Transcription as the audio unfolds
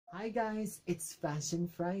Hi guys, it's Fashion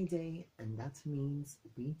Friday and that means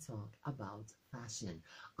we talk about fashion.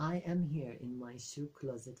 I am here in my shoe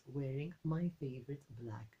closet wearing my favorite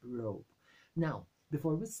black robe. Now,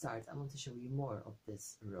 before we start, I want to show you more of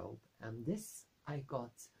this robe. This I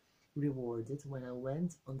got rewarded when I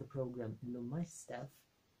went on the program My Steph,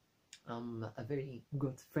 a very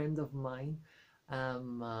good friend of mine,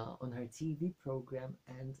 on her TV program,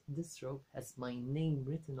 and this robe has my name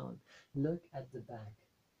written on. Look at the back.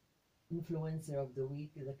 Influencer of the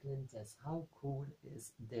week, the CLINTESS. How cool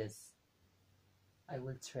is this? I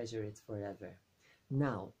will treasure it forever.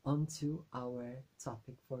 Now, on to our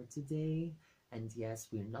topic for today. And yes,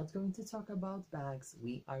 we're not going to talk about bags.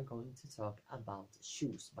 We are going to talk about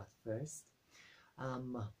shoes. But first, a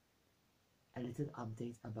little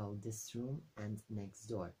update about this room and next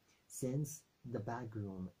door. Since the bag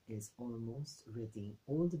room is almost ready,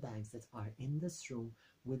 all the bags that are in this room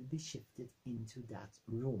will be shifted into that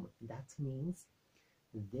room. That means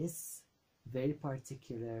this very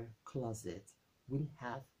particular closet will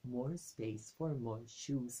have more space for more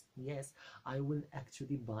shoes. Yes, I will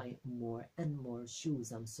actually buy more and more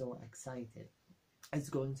shoes. I'm so excited.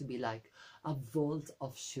 It's going to be like a vault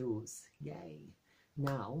of shoes. Yay!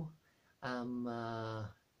 Now,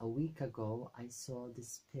 a week ago I saw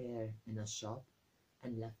this pair in a shop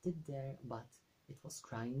and left it there, but it was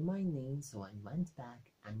crying my name, so I went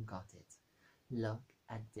back and got it. Look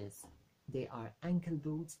at this. They are ankle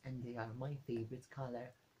boots and they are my favorite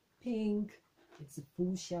color, pink. It's a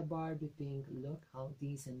fuchsia Barbie pink. Look how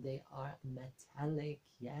decent they are, metallic.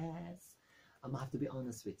 Yes, I have to be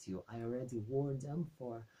honest with you, I already wore them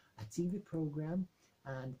for a TV program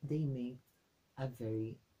and they made a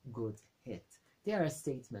very good hit. They are a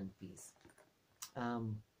statement piece.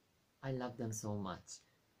 I love them so much.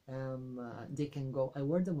 They can go, I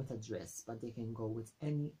wore them with a dress, but they can go with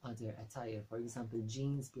any other attire. For example,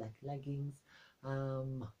 jeans, black leggings,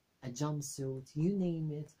 a jumpsuit, you name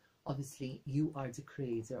it. Obviously, you are the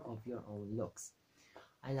creator of your own looks.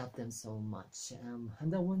 I love them so much.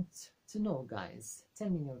 And I want to know, guys, tell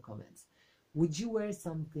me in your comments, would you wear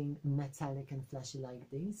something metallic and flashy like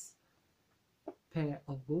this pair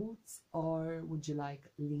of boots, or would you like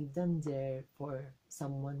leave them there for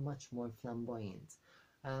someone much more flamboyant?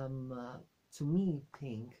 To me,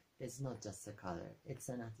 pink is not just a color, it's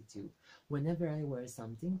an attitude. Whenever I wear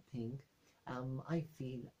something pink, I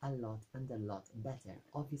feel a lot and a lot better.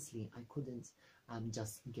 Obviously, I couldn't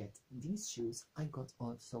just get these shoes. I got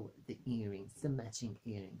also the earrings, the matching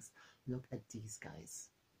earrings. Look at these, guys.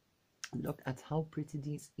 Look at how pretty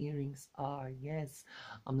these earrings are. Yes,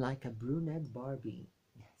 I'm like a brunette Barbie.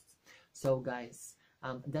 Yes. So guys,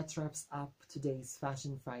 that wraps up today's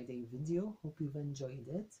Fashion Friday video. Hope you've enjoyed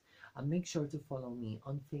it. Make sure to follow me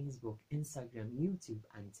on Facebook, Instagram, YouTube,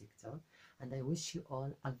 and TikTok. And I wish you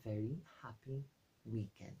all a very happy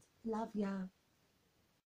weekend. Love ya!